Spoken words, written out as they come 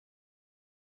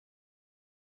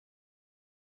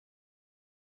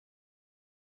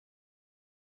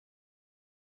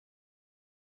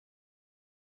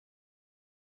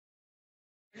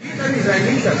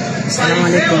Salam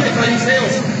alaikum.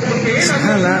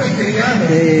 Subhanallah,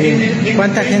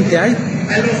 ¿cuánta gente hay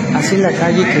así en la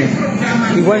calle que,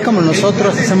 igual como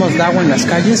nosotros hacemos dawa en las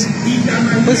calles,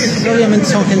 pues obviamente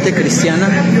son gente cristiana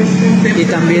y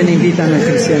también invitan al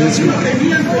cristianismo,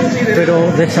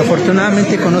 pero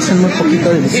desafortunadamente conocen muy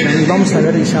poquito del Islam y vamos a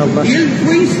ver inshallah,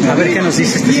 a ver qué nos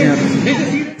dice este señor.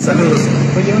 Saludos.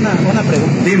 Oye, una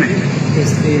pregunta. Dime.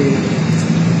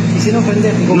 Y si no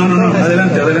ofende, No,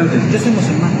 adelante. Yo soy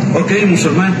musulmán. Ok,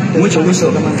 musulmán, mucho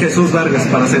gusto. Jesús Vargas,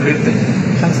 para servirte.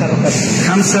 Hamza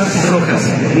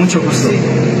Rojas, mucho gusto. Sí.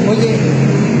 Oye,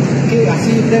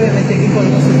 así brevemente, ¿qué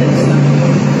conoces del Islam?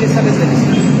 ¿Qué sabes del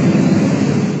Islam?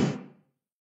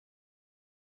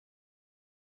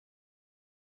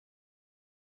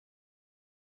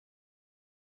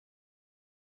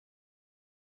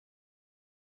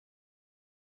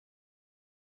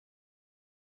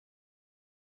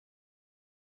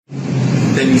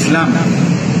 Del Islam.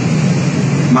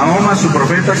 Mahoma, su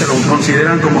profeta, que lo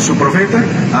consideran como su profeta.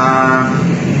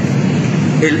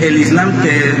 El Islam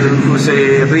que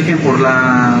se rigen por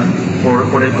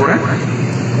el Corán.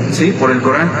 Sí, por el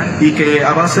Corán, y que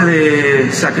a base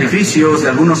de sacrificios, de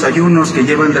algunos ayunos que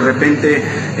llevan de repente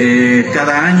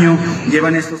cada año,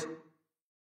 llevan estos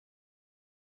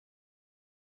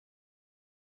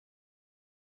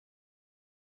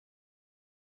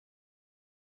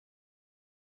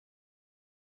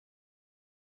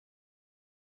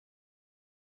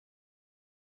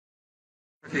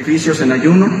sacrificios en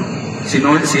ayuno.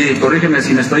 Corrígeme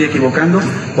si me estoy equivocando,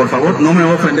 por favor, no me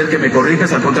va a ofender que me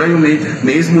corrijas, al contrario, me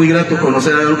es muy grato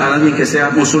conocer a alguien que sea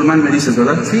musulmán, me dices,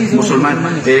 ¿verdad? Sí, musulmán.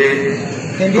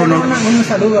 Un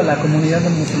saludo a la comunidad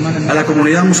musulmana. A la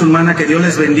comunidad musulmana, que Dios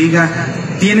les bendiga.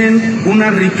 Tienen una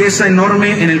riqueza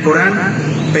enorme en el Corán,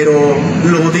 pero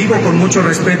lo digo con mucho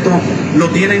respeto, lo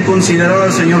tienen considerado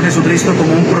al Señor Jesucristo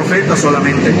como un profeta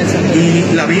solamente.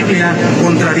 Y la Biblia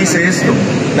contradice esto.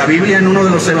 La Biblia en uno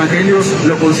de los evangelios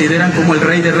lo consideran como el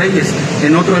Rey de Reyes,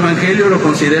 en otro evangelio lo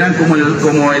consideran como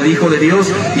el Hijo de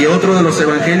Dios, y otro de los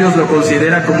evangelios lo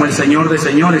considera como el Señor de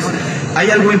Señores. Hay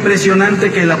algo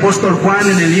impresionante que el apóstol Juan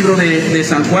en el libro de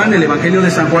San Juan, el Evangelio de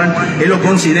San Juan, él lo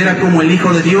considera como el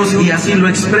Hijo de Dios y así lo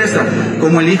expresa,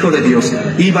 como el Hijo de Dios.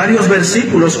 Y varios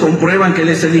versículos comprueban que él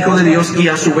es el Hijo de Dios y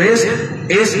a su vez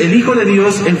es el Hijo de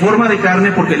Dios en forma de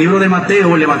carne, porque el libro de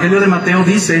Mateo, el Evangelio de Mateo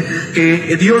dice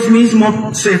que Dios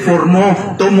mismo se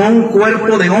formó, tomó un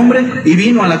cuerpo de hombre y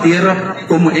vino a la tierra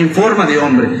como en forma de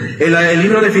hombre. El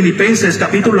libro de Filipenses,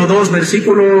 capítulo 2,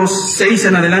 versículos 6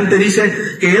 en adelante, dice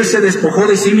que él se despojó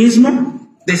de sí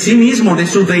mismo, de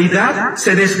su deidad,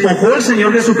 se despojó el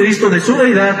Señor Jesucristo de su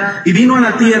deidad y vino a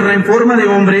la tierra en forma de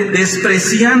hombre,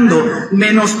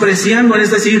 menospreciando,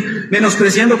 es decir,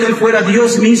 menospreciando que él fuera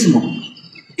Dios mismo.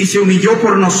 Y se humilló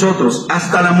por nosotros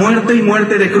hasta la muerte y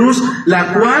muerte de cruz,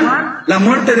 la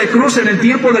muerte de cruz en el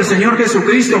tiempo del Señor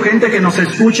Jesucristo, gente que nos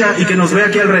escucha y que nos ve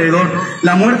aquí alrededor,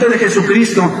 la muerte de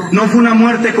Jesucristo no fue una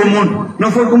muerte común,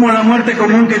 no fue como la muerte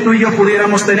común que tú y yo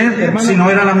pudiéramos tener, hermano, sino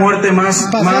era la muerte más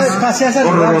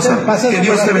horrorosa. Que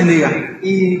Dios te bendiga.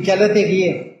 Y que Alá te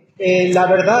guíe. La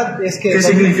verdad es que... ¿Qué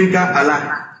significa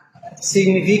Alá?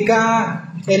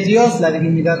 Significa el Dios, la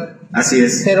divinidad. Así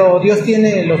es. Pero Dios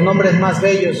tiene los nombres más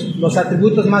bellos, los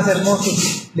atributos más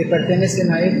hermosos le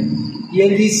pertenecen a Él. Y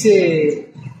Él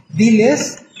dice,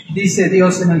 dice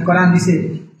Dios en el Corán,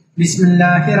 dice,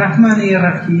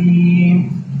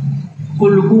 Bismillahirrahmanirrahim,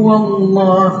 Qul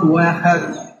huwallahu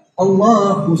ahad,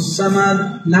 Allahus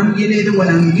samad, lam yalid wa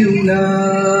lam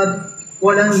yulad,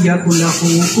 wa lam yakul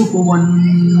lahu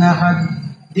kufuwan ahad.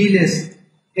 Diles,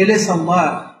 Él es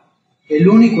Allah, el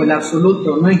único, el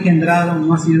absoluto, no engendrado,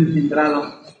 no ha sido engendrado,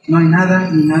 no hay nada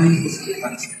ni nadie que se le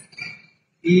parezca.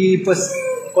 Y pues,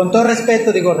 con todo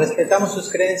respeto, respetamos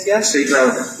sus creencias. Sí,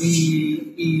 claro.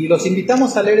 Y los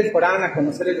invitamos a leer el Corán, a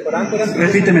conocer el Corán.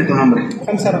 Repíteme tu nombre.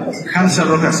 Hamza Rojas. Hamza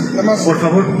Rojas. Por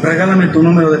favor, regálame tu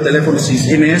número de teléfono,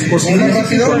 si me es posible,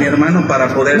 con mi hermano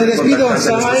para poder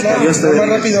contactarle. Dios te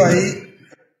bendiga.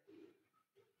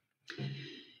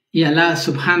 Y Allah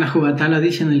subhanahu wa ta'ala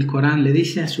dice en el Corán, le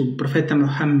dice a su profeta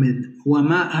Muhammad,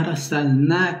 وَمَا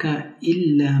أَرْسَلْنَاكَ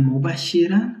إِلَّا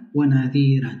مُبَشِّرًا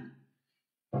وَنَذِيرًا.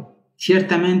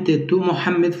 Ciertamente tú,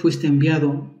 Muhammad, fuiste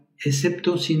enviado,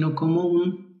 excepto sino como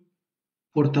un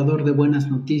portador de buenas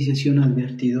noticias y un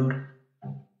advertidor.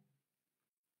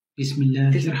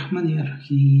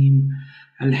 Bismillahirrahmanirrahim.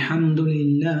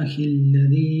 Alhamdulillahi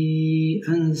alladhi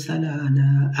ansala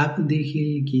ala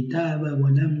abdihi alkitaba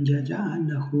wa lam yaj'al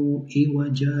lahu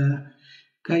iwaja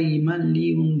qayyiman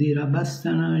liyundira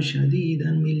ba'san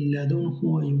shadidan min ladunhu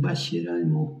wa yubashshira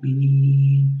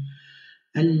almu'minin.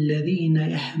 الذين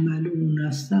يحملون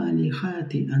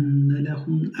الصالحات أن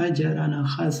لهم أجرا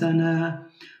حسنا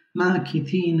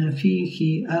ماكثين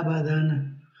فيه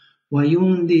أبدا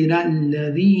وينذر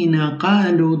الذين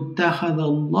قالوا اتخذ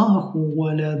الله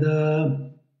ولدا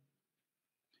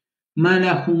ما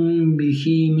لهم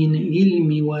به من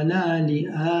علم ولا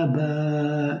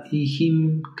لآبائهم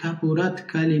كبرت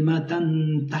كلمة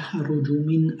تخرج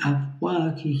من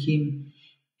أفواههم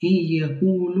إن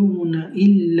يقولون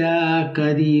إلا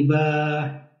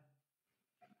كذبا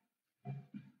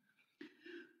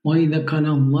وإذا قال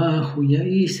الله يا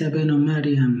عيسى بن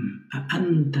مريم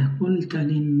أأنت قلت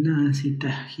للناس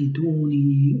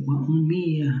اتخذوني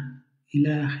وأمي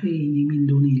إلهين من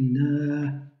دون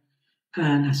الله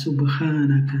قال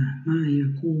سبحانك ما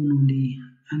يكون لي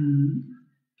أن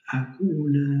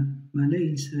أقول ما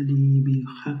ليس لي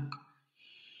بالحق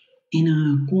إن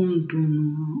كنت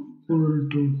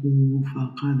قلته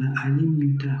فقد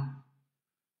علمته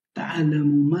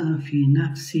تعلم ما في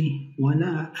نفسي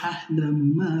ولا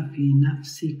أعلم ما في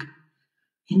نفسك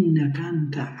إنك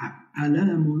أنت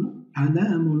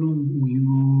علام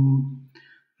الغيوب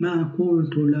ما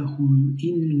قلت لهم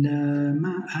إلا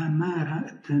ما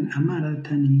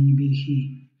أمرتني به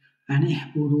أن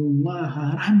اعبدوا الله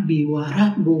ربي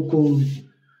وربكم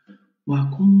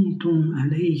وكنتم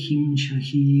عليهم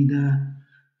شهيدا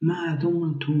ما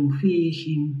دمت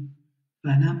فيهم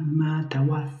فلما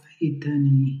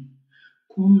توفيتني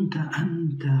كنت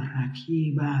أنت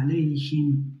رقيب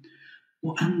عليهم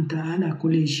وأنت على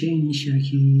كل شيء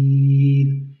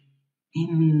شهيد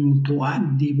إن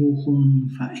تعذبهم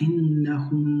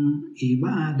فإنهم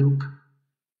عبادك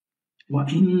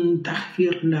وإن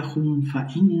تغفر لهم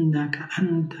فإنك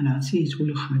أنت العزيز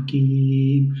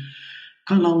الحكيم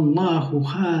قال الله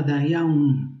هذا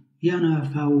يوم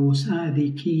ينفع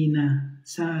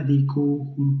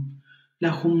صادقوهم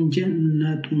لهم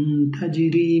جنة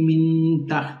تجري من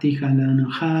تحتها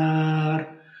الأنهار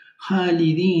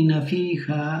خالدين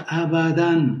فيها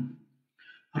أبدا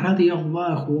رضي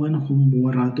الله عنهم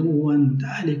ورضوا عنه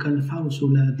ذلك الفوز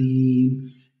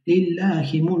العظيم لله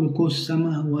ملك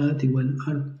السماوات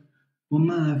والأرض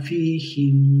وما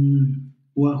فيهم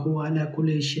وهو على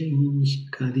كل شيء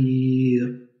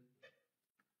قدير.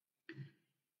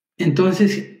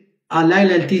 Entonces Alá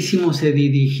el Altísimo se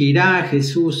dirigirá a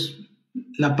Jesús,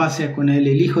 la paz sea con él,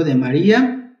 el hijo de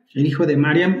María, el hijo de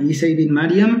Mariam, Isa ibn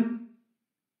Mariam,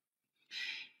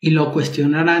 y lo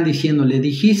cuestionarán diciéndole,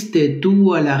 dijiste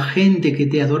tú a la gente que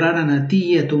te adoraran a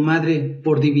ti y a tu madre,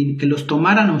 que los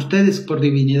tomaran a ustedes por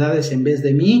divinidades en vez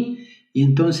de mí. Y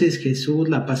entonces Jesús,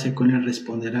 la paz sea con él,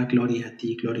 responderá, gloria a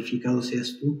ti, glorificado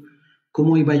seas tú.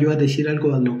 ¿Cómo iba yo a decir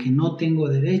algo a lo que no tengo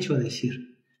derecho a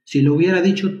decir? Si lo hubiera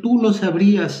dicho, tú lo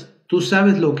sabrías, tú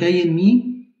sabes lo que hay en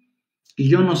mí y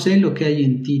yo no sé lo que hay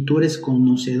en ti, tú eres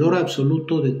conocedor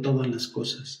absoluto de todas las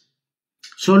cosas.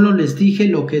 Solo les dije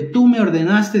lo que tú me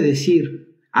ordenaste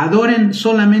decir, adoren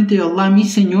solamente a Allah mi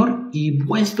Señor y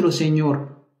vuestro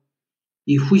Señor.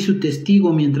 Y fui su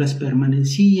testigo mientras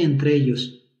permanecí entre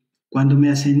ellos. Cuando me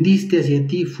ascendiste hacia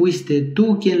ti, fuiste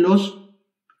tú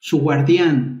su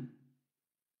guardián,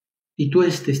 y tú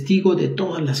eres testigo de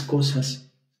todas las cosas.